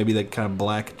think that may be that kind of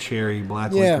black cherry,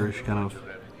 licorice kind of.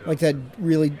 Like that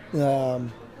really.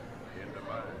 Oh,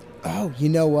 you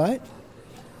know what?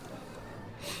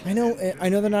 I know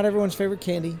they're not everyone's favorite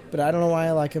candy, but I don't know why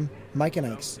I like them. Mike and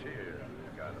Ike's.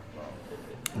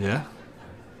 Yeah.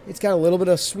 It's got a little bit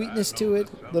of sweetness to it,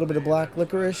 a little bit of black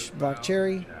licorice, black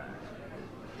cherry.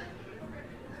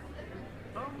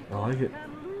 I like it.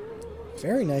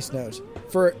 Very nice nose.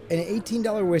 For an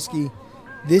 $18 whiskey,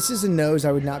 this is a nose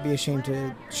I would not be ashamed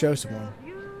to show someone.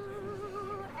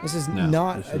 This is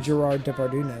not a Gerard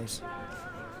Depardieu nose.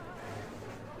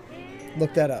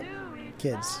 Look that up.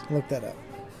 Kids, look that up.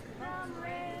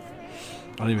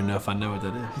 I don't even know if I know what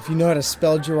that is. If you know how to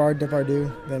spell Gerard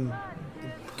Depardieu, then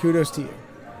kudos to you.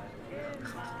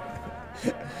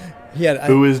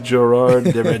 Who is Gerard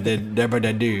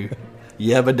Depardieu?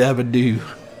 Yabba dabba doo.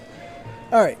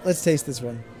 All right, let's taste this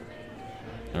one.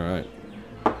 All right.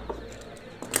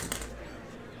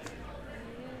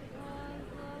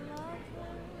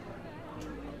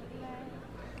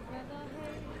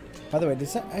 By the way, did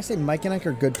I say Mike and Ike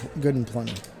or good and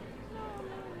plenty?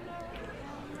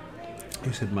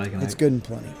 You said Mike and Ike. It's good and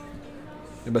plenty. I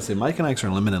was about to say Mike and Ike's are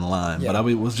lemon and lime, but I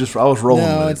was rolling.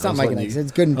 No, with it. It's not Mike and Ike's.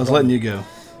 It's good and plenty. I was letting you go.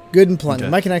 Good and plenty. Okay.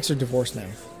 Mike and Ike's are divorced now.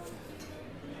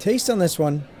 Taste on this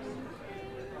one.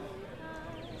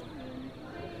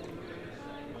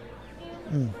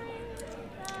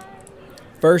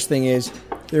 First thing is,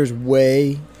 there's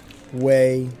way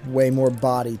more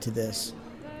body to this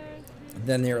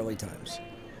than the early times.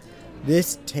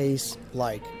 This tastes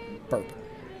like bourbon.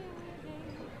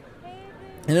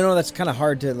 And I know that's kind of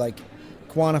hard to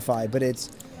quantify, but it's,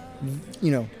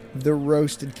 the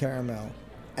roasted caramel,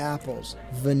 apples,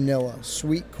 vanilla,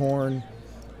 sweet corn,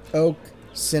 oak,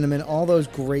 cinnamon, all those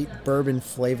great bourbon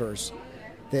flavors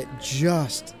that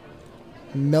just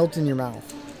melt in your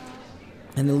mouth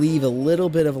and leave a little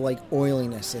bit of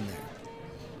oiliness in there,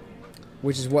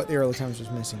 which is what the early times was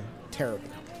missing terribly.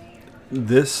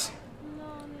 This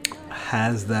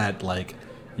has that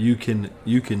you can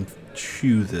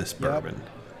chew this bourbon.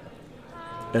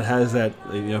 Yep. It has that,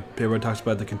 everybody talks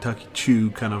about the Kentucky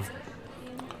chew kind of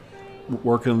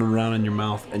working around in your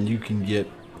mouth, and you can get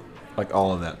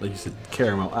all of that. Like you said,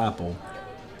 caramel, apple.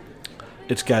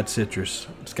 It's got citrus.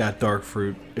 It's got dark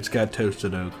fruit. It's got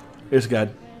toasted oak. It's got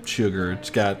sugar. It's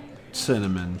got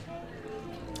cinnamon.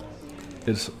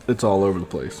 It's all over the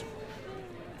place.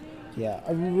 Yeah,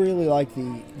 I really like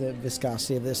the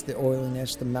viscosity of this, the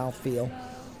oiliness, the mouthfeel,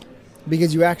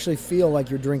 because you actually feel like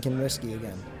you're drinking whiskey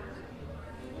again.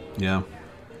 Yeah.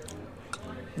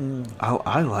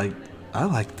 I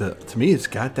like to me it's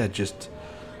got that just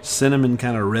cinnamon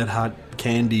kind of red hot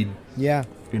candied. Yeah.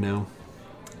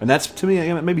 And that's, to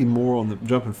me, maybe more on the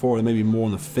jumping forward, maybe more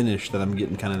on the finish that I'm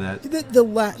getting kind of that. The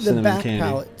back candy.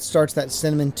 palate starts that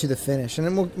cinnamon to the finish, and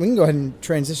then we can go ahead and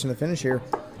transition to the finish here.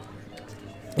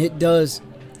 It does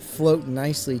float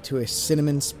nicely to a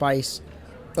cinnamon, spice,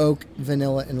 oak,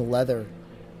 vanilla, and leather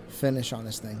finish on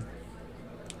this thing.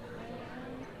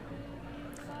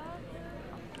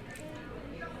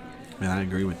 Man, I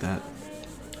agree with that.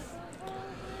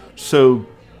 So,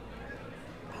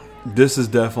 this is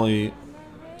definitely...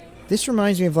 This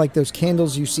reminds me of those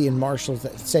candles you see in Marshalls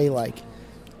that say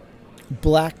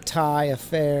Black Tie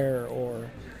Affair or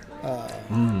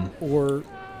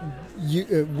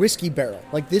whiskey barrel.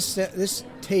 This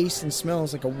tastes and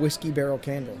smells like a whiskey barrel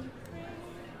candle.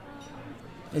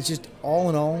 It's just all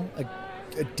in all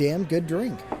a damn good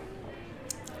drink.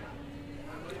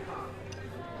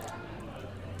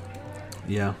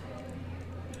 Yeah.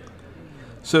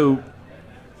 So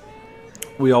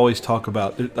we always talk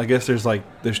about, I guess there's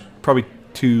probably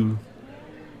two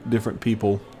different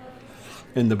people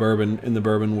in the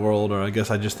bourbon world, or I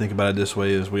guess I just think about it this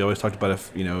way: is we always talked about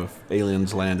if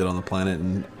aliens landed on the planet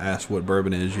and asked what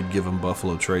bourbon is, you'd give them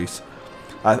Buffalo Trace.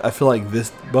 I feel like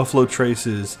this Buffalo Trace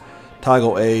is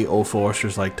Toggle A, Old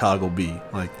Forester's Toggle B.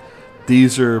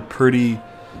 These are pretty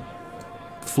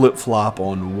flip flop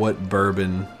on what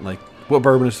bourbon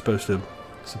is supposed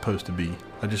to be.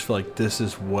 I just feel like this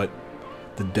is what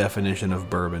the definition of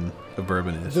bourbon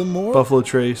is. Buffalo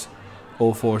Trace,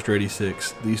 Old Forester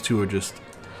 86. These two are just...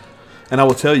 And I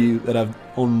will tell you that I've,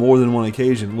 on more than one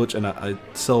occasion, I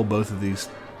sell both of these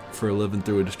for a living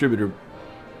through a distributor,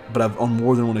 but I've on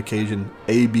more than one occasion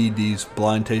ABD's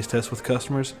blind taste tests with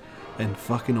customers, and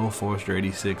fucking Old Forester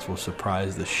 86 will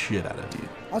surprise the shit out of you.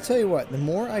 I'll tell you what, the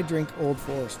more I drink Old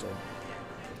Forester,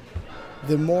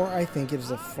 the more I think it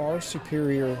is a far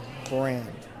superior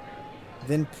brand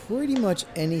than pretty much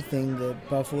anything that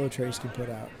Buffalo Trace can put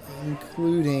out,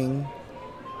 including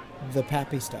the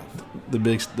Pappy stuff. The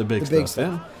big stuff.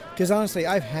 Yeah. Because honestly,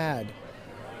 I've had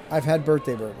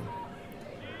birthday bourbon,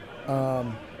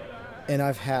 and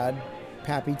I've had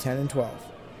Pappy 10 and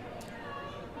 12.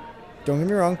 Don't get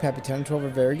me wrong, Pappy 10 and 12 are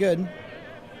very good,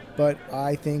 but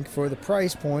I think for the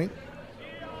price point,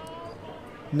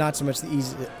 not so much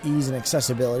the ease and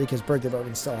accessibility, because birthday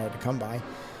bourbon's still hard to come by.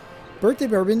 Birthday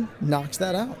bourbon knocks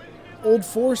that out. Old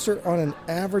Forester, on an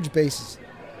average basis,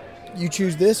 you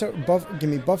choose this, or give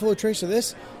me Buffalo Trace or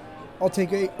this, I'll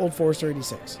take a Old Forester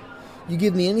 86. You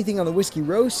give me anything on the Whiskey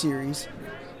Row series,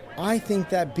 I think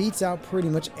that beats out pretty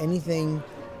much anything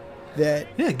that...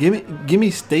 Yeah, give me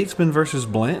Statesman versus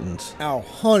Blanton's. Oh,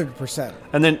 100%.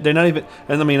 And then they're not even...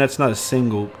 And I mean, that's not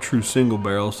a true single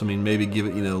barrel, so I mean, maybe give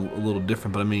it, a little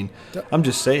different. But I mean, I'm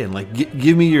just saying, like,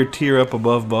 give me your tier up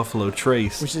above Buffalo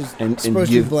Trace. Which is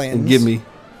supposed to be Blanton's. And give me...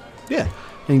 Yeah.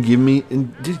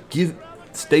 And just give...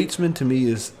 Statesman to me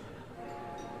is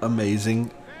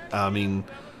amazing. I mean...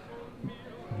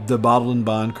 The Bottle and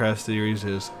Bond craft series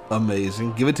is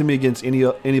amazing. Give it to me against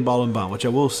any Bottle and Bond, which I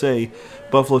will say,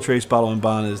 Buffalo Trace Bottle and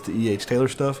Bond is the E.H. Taylor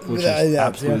stuff, which is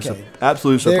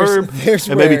absolutely superb. There's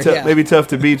and rare, maybe tough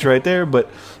to beat right there, but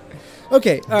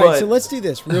okay. All right, so let's do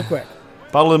this real quick.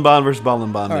 Bottle and Bond versus Bottle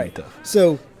and Bond may be tough.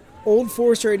 So, Old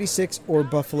Forester 86 or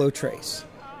Buffalo Trace?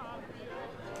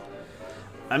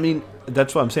 I mean,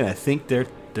 that's what I'm saying. I think they're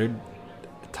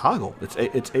toggle. It's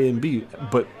A and B,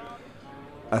 but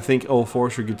I think Old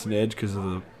Forester gets an edge because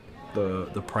of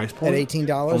the price point. At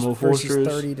 $18 versus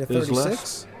 $30 to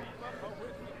 $36?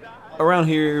 Around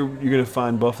here, you're going to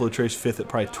find Buffalo Trace fifth at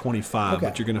probably $25,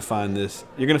 but you're going to find this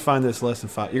less than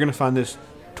 $5. You're going to find this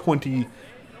 20%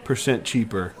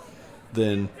 cheaper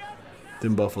than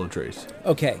Buffalo Trace.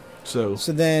 Okay. So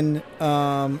then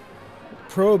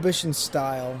Prohibition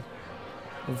style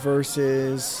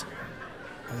versus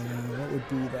what would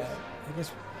be that?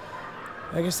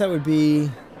 I guess that would be...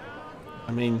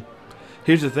 I mean,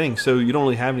 here's the thing. So you don't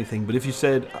really have anything, but if you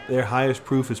said their highest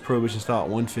proof is Prohibition style at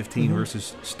 115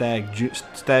 versus Stag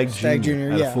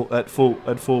Junior at full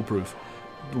proof,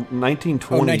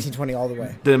 1920 all the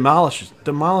way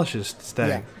demolishes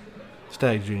Stag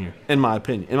Junior in my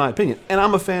opinion. And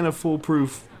I'm a fan of full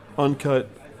proof uncut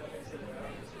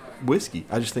whiskey.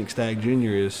 I just think Stag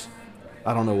Junior is...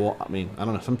 I don't know what... I mean, I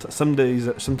don't know.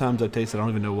 Sometimes I taste it. I don't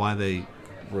even know why they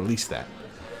released that.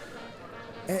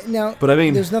 Now, but I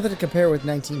mean, there's nothing to compare with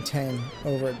 1910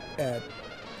 over at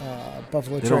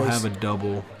Buffalo Trace. They don't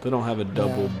have a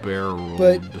double barrel.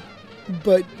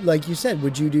 But like you said,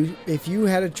 would you do, if you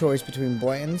had a choice between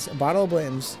Blanton's, a bottle of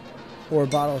Blanton's, or a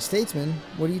bottle of Statesman?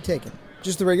 What are you taking?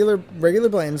 Just the regular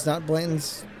Blanton's, not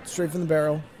Blanton's straight from the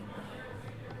barrel.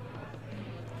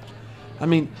 I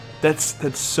mean,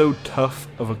 that's so tough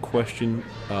of a question,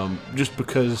 just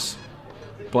because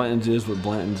Blanton's is what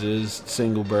Blanton's is,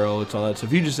 single barrel, it's all that. So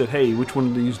if you just said, "Hey, which one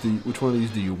of these do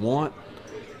you want?"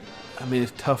 I mean,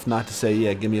 it's tough not to say,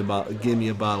 "Yeah, give me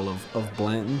a bottle of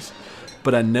Blanton's."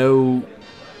 But I know,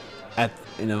 I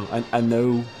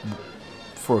know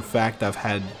for a fact I've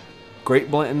had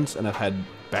great Blanton's and I've had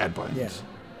bad Blanton's.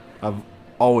 Yeah. I've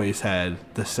always had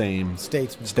the same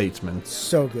Statesman.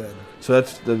 So good. So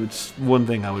that's one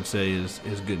thing I would say is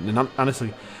good. And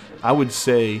honestly, I would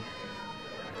say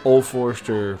Old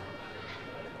Forester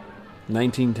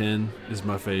 1910 is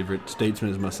my favorite.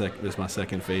 Statesman is my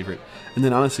second favorite. And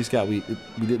then honestly, Scott, we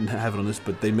didn't have it on this,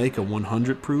 but they make a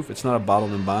 100 proof. It's not a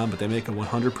bottle and bond, but they make a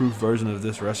 100 proof version of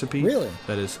this recipe. Really?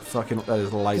 That is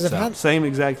lights out. Same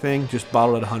exact thing, just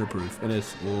bottled at 100 proof, and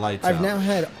it's lights out.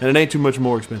 And it ain't too much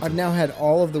more expensive. I've now had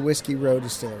all of the Whiskey Row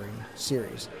Distillery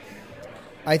series.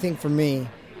 I think for me,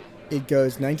 it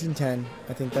goes 1910.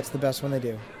 I think that's the best one they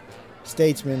do.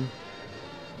 Statesman,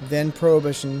 then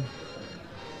Prohibition,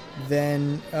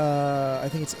 then I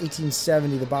think it's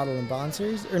 1870, the Bottle and Bond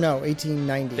series, or no,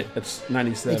 1890. It's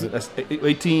 97. That's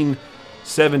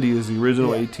 1870 is the original.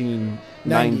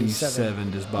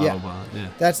 1897 is Bottle and Bond. Yeah,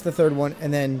 that's the third one,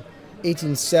 and then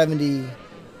 1870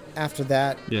 after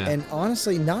that. Yeah, and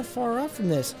honestly, not far off from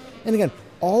this. And again,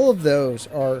 all of those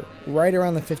are right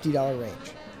around the $50 range.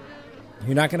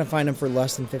 You're not going to find them for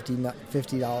less than $50. Not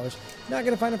going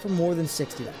to find them for more than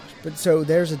 $60. But so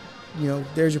there's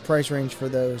your price range for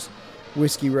those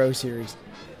Whiskey Row series.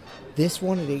 This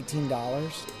one at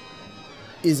 $18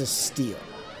 is a steal.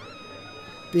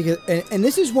 Because and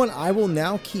this is one I will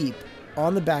now keep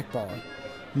on the back bar.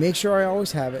 Make sure I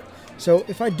always have it. So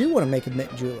if I do want to make a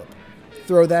mint julep,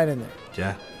 throw that in there.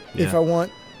 Yeah.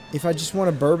 If I just want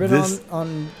a bourbon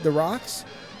on the rocks,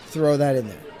 throw that in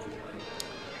there.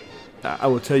 I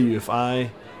will tell you, if I'm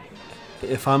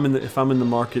in the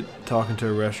market talking to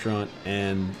a restaurant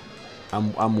and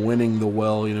I'm winning the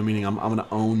well, meaning I'm going to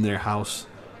own their house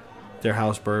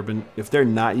bourbon. If they're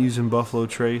not using Buffalo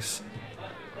Trace,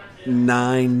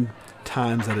 9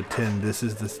 times out of 10, this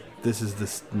is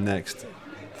this next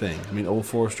thing. I mean, Old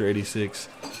Forester 86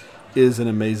 is an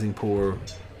amazing pour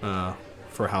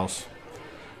for house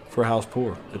for house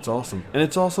pour. It's awesome, and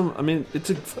it's awesome. I mean, it's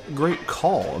a great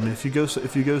call. I mean, if you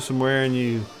go somewhere and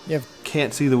you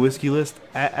can't see the whiskey list,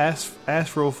 ask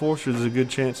for Old Forester. There's a good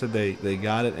chance that they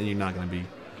got it, and you're not going to be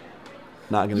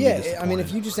disappointed. I mean,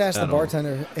 if you just ask the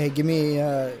bartender, "Hey, give me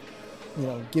a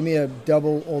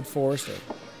double Old Forester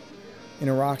in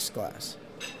a rocks glass,"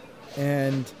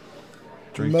 and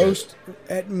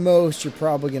at most you're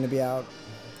probably going to be out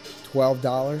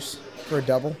 $12 for a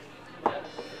double.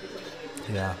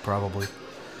 Yeah, probably.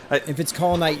 If it's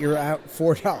call night, you're out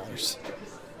 $4.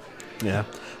 Yeah,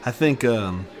 I think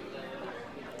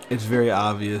it's very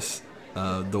obvious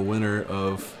the winner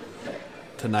of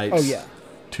tonight's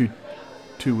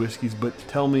two whiskeys. But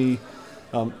tell me,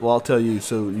 I'll tell you.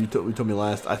 So you told me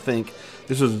last. I think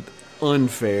this was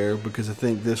unfair because I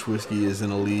think this whiskey is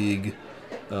in a league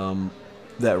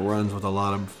that runs with a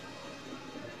lot of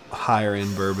higher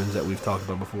end bourbons that we've talked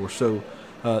about before. So.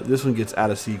 This one gets out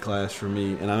of C class for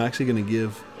me, and I'm actually going to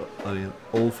give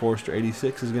Old Forester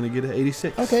 86 is going to get an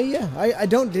 86. Okay, yeah, I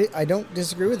don't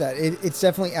disagree with that. It's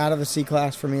definitely out of the C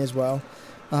class for me as well.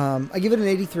 I give it an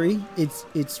 83.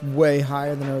 It's way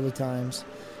higher than early times.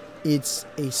 It's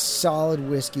a solid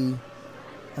whiskey.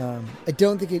 I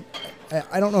don't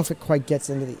know if it quite gets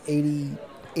into the 80,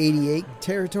 88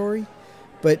 territory,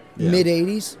 but mid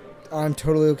 80s, I'm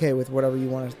totally okay with whatever you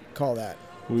want to call that.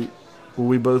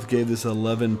 We both gave this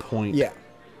 11-point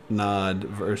nod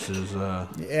versus...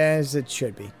 as it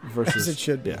should be. Versus, as it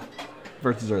should be. Yeah,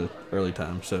 versus early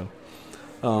time. So,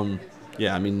 I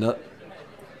mean,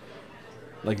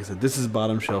 like I said, this is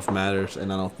bottom shelf matters,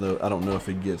 and I don't know if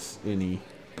it gets any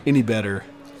better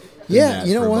than that.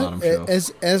 You know what?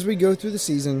 As we go through the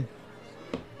season,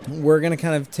 we're going to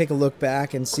kind of take a look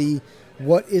back and see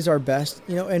what is our best,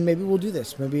 and maybe we'll do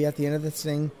this. Maybe at the end of this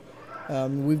thing,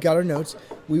 we've got our notes.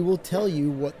 We will tell you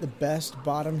what the best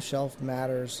bottom shelf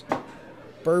matters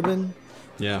bourbon,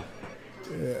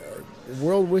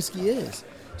 world whiskey is,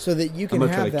 so that you can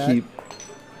have that.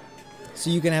 So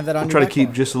you can have that on. Try to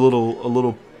keep just a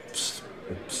little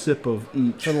sip of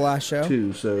each for the last show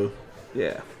too. So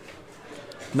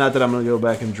not that I'm going to go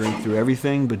back and drink through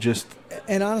everything, but just.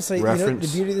 And honestly, the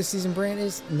beauty of this season, Brant,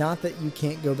 is not that you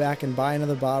can't go back and buy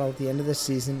another bottle at the end of this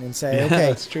season and say, okay,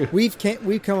 that's true. We've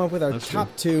come up with our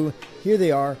top two. Here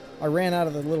they are. I ran out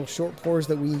of the little short pours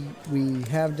that we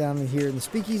have down here in the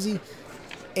Speakeasy.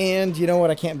 And you know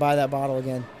what? I can't buy that bottle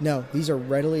again. No, these are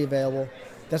readily available.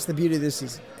 That's the beauty of this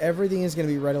season. Everything is going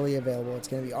to be readily available. It's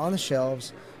going to be on the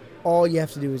shelves. All you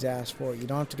have to do is ask for it. You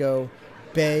don't have to go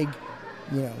beg,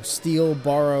 steal,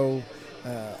 borrow,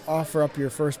 offer up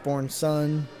your firstborn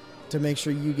son to make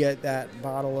sure you get that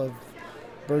bottle of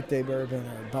birthday bourbon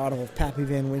or a bottle of Pappy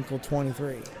Van Winkle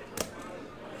 23.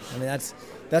 I mean,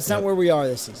 that's not where we are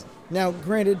this season. Now,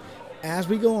 granted, as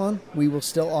we go on, we will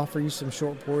still offer you some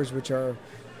short pours, which are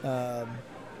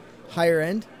higher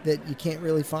end that you can't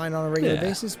really find on a regular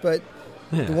basis, but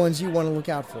the ones you want to look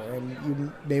out for and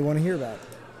you may want to hear about.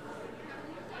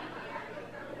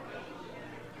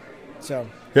 So.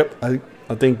 Yep,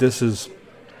 I think this is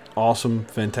awesome,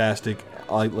 fantastic.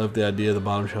 I love the idea of the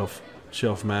bottom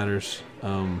shelf matters,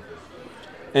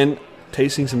 and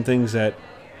tasting some things that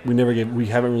we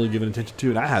haven't really given attention to,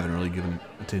 and I haven't really given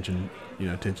attention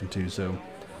to. So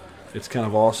it's kind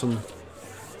of awesome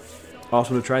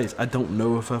to try these. I don't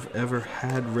know if I've ever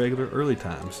had regular early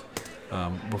times,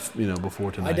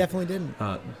 before tonight. I definitely didn't.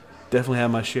 Definitely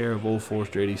have my share of Old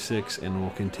Forester 86, and will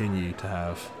continue to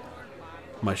have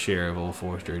my share of Old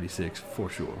Forester 86 for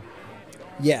sure.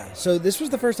 Yeah, so this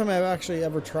was the first time I've actually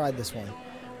ever tried this one.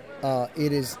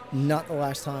 It is not the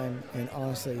last time, and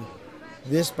honestly,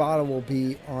 this bottle will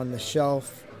be on the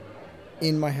shelf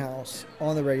in my house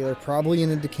on the regular, probably in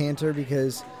a decanter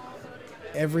because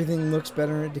everything looks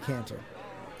better in a decanter.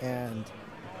 And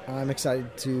I'm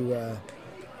excited to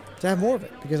have more of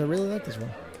it because I really like this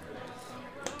one.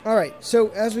 All right, so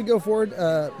as we go forward,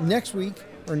 next week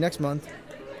or next month,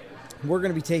 we're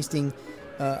going to be tasting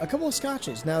a couple of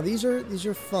scotches. Now, these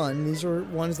are fun. These are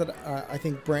ones that I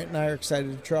think Brant and I are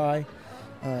excited to try.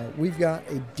 We've got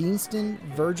a Deanston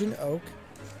Virgin Oak,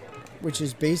 which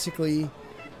is basically,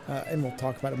 and we'll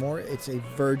talk about it more, it's a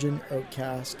virgin oak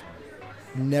cask,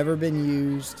 never been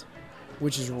used,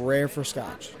 which is rare for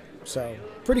scotch. So,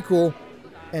 pretty cool,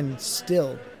 and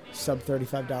still sub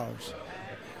 $35.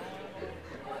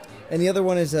 And the other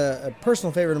one is a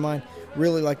personal favorite of mine.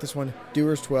 Really like this one,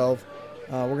 Dewar's 12.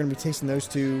 We're going to be tasting those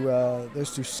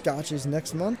two scotches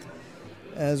next month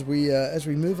as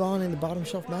we move on into Bottom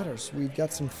Shelf Matters. We've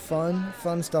got some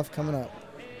fun stuff coming up.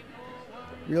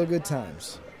 Real good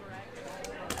times.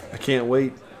 I can't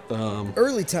wait.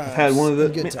 Early times. I've had one of the.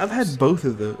 and good Man, I've times. had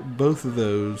both of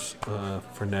those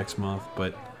for next month,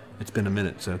 but it's been a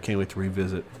minute, so can't wait to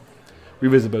revisit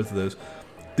both of those.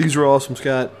 These are awesome,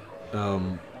 Scott.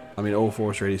 Old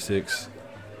Forester 86,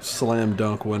 slam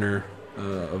dunk winner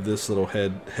of this little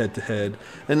head to head,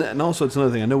 and also it's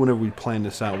another thing. I know whenever we plan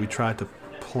this out, we try to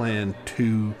plan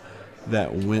two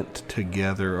that went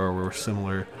together or were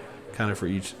similar, kind of for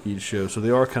each show. So they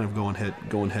are kind of going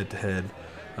head to head,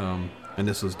 and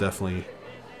this was definitely,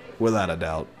 without a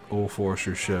doubt, Old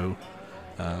Forester's show,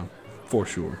 for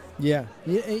sure. Yeah,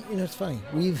 it's funny.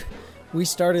 We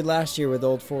started last year with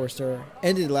Old Forester,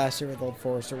 ended last year with Old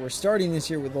Forester. We're starting this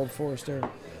year with Old Forester,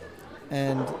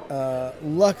 and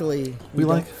luckily we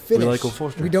like Old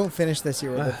Forester. We don't finish this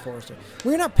year with Old Forester.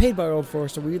 We're not paid by Old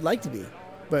Forester. We'd like to be,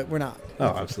 but we're not. Oh,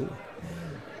 absolutely.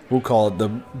 We'll call it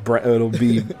it'll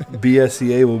be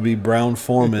BSEA will be Brown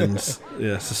Foreman's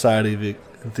Society of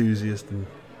Enthusiasts and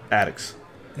Addicts.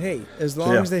 Hey, as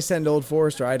long as they send Old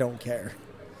Forester, I don't care.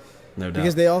 No doubt.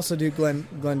 Because they also do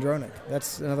Glendronach.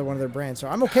 That's another one of their brands. So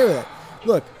I'm okay with it.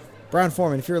 Look, Brown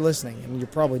Foreman, if you're listening, and you're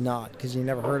probably not because you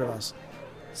never heard of us,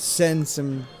 send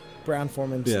some Brown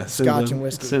Foreman scotch and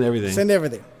whiskey. Send everything. Send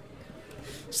everything.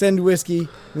 Send whiskey.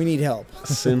 We need help.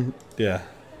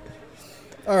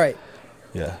 All right.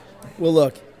 Yeah. Well,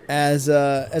 look, as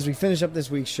we finish up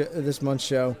this month's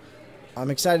show, I'm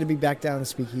excited to be back down in the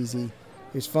Speakeasy. It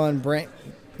was fun. Brant,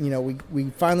 we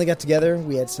finally got together.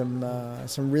 We had some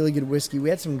really good whiskey. We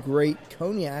had some great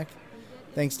cognac,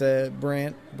 thanks to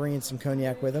Brant bringing some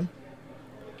cognac with him.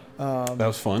 That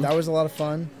was fun. That was a lot of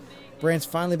fun. Brant's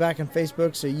finally back on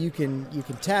Facebook, so you can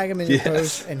tag him in your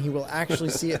post, and he will actually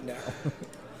see it now.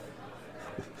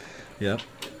 Yep.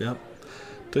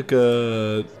 Took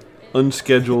a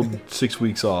unscheduled 6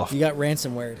 weeks off. You got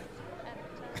ransomware.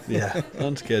 Yeah,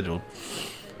 unscheduled.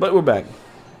 But we're back.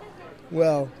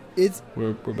 Well,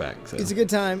 we're back. So. It's a good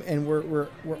time, and we're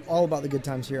all about the good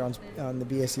times here on the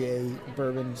BSEA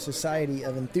Bourbon Society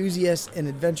of Enthusiasts and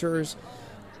Adventurers.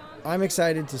 I'm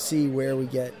excited to see where we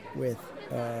get with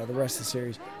the rest of the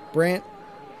series. Brant,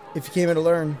 if you came here to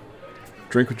learn,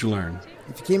 drink what you learn.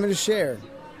 If you came here to share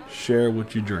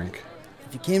what you drink.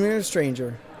 If you came here a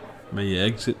stranger, may you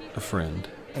exit a friend.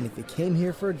 And if you came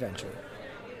here for adventure,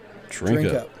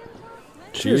 drink up.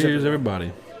 Cheers,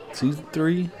 everybody. Season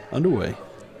 3 underway.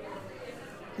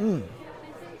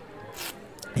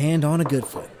 And on a good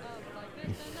foot.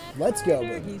 Let's go,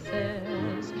 baby. He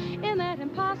says, in that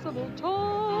impossible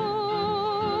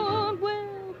tone,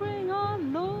 will bring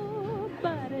on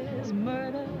nobody's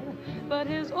murder, but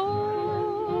his own.